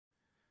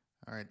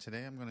All right,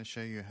 today I'm going to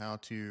show you how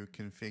to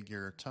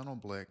configure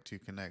Tunnelblick to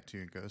connect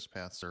to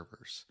GhostPath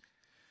servers.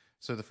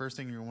 So the first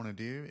thing you want to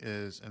do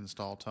is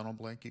install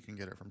Tunnelblick. You can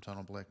get it from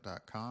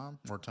tunnelblick.com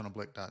or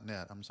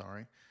tunnelblick.net, I'm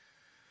sorry.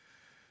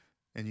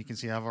 And you can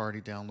see I've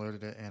already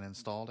downloaded it and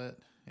installed it.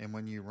 And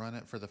when you run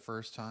it for the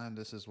first time,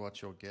 this is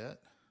what you'll get.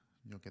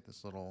 You'll get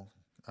this little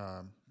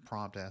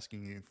prompt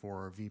asking you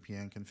for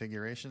VPN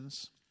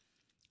configurations.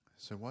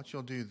 So what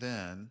you'll do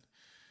then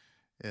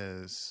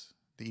is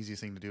the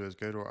easiest thing to do is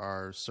go to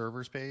our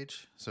servers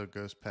page, so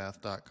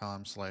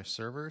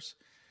ghostpath.com/servers,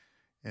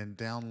 and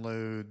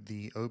download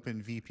the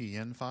open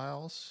VPN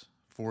files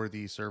for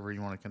the server you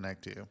want to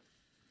connect to.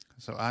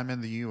 So I'm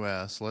in the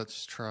US.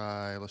 Let's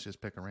just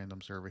pick a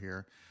random server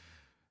here.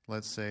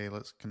 Let's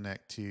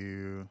connect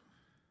to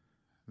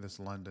this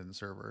London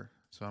server.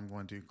 So I'm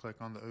going to click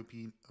on the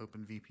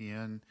open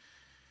VPN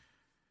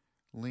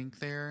link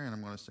there, and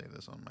I'm going to save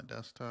this on my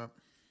desktop.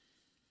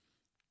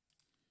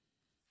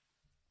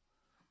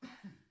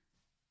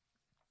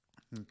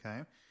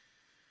 Okay,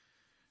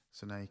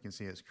 so now you can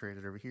see it's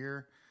created over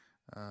here.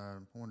 I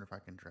wonder if I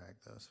can drag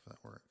this, if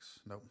that works.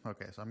 Nope.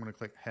 Okay, so I'm going to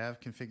click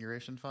Have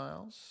Configuration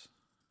Files.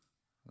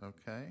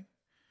 Okay.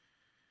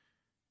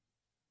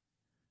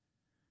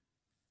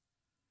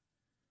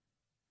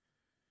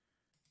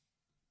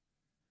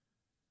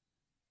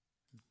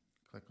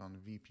 Click on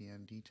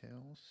VPN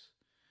Details.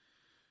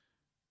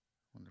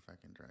 Wonder if I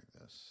can drag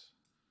this.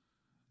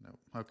 Nope.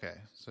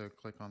 Okay, so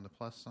click on the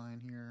plus sign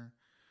here.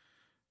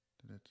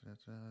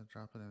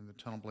 Drop it in the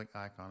Tunnelblick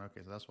icon. Okay,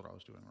 so that's what I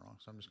was doing wrong.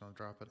 So I'm just going to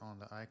drop it on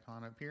the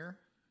icon up here.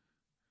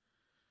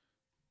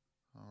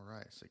 All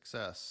right,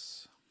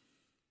 success.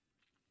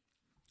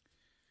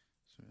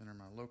 So enter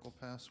my local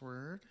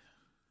password.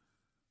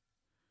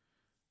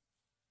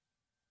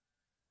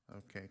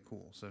 Okay,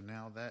 cool. So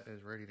now that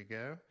is ready to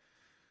go.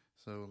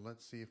 So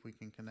let's see if we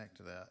can connect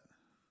to that.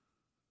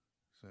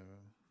 So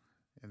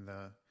in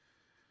the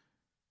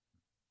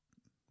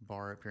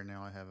bar up here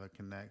now, I have a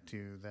connect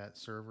to that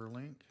server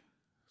link.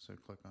 So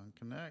click on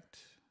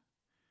connect.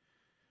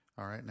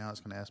 All right, now it's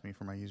going to ask me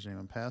for my username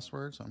and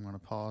password. So I'm going to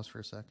pause for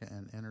a second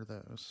and enter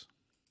those.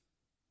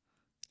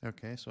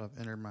 Okay, so I've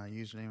entered my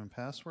username and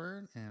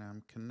password and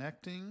I'm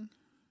connecting.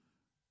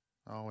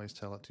 I always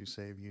tell it to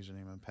save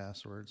username and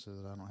password so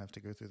that I don't have to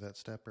go through that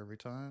step every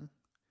time.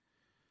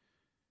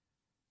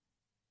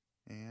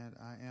 And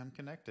I am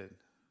connected.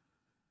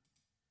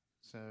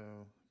 So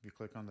if you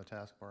click on the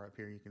taskbar up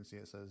here, you can see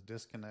it says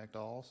disconnect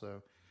all.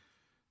 So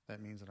that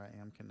means that I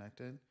am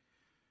connected.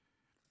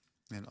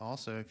 And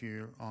also, if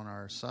you're on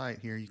our site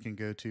here, you can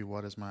go to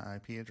what is my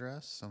IP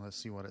address, and let's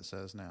see what it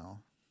says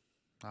now.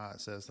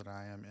 It says that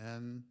I am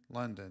in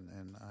London,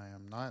 and I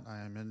am not.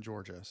 I am in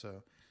Georgia.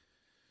 So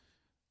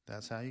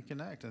that's how you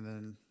connect. And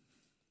then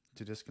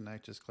to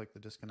disconnect, just click the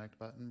disconnect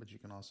button, but you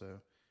can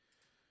also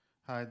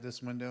hide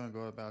this window and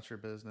go about your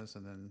business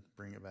and then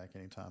bring it back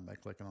anytime by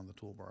clicking on the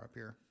toolbar up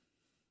here.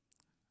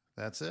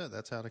 That's it.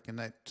 That's how to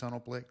connect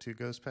Tunnelblick to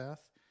GhostPath.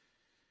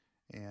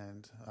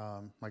 And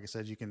like I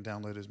said, you can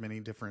download as many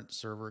different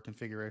server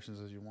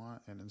configurations as you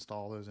want and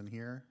install those in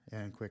here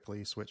and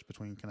quickly switch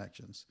between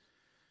connections.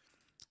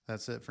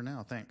 That's it for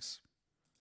now. Thanks.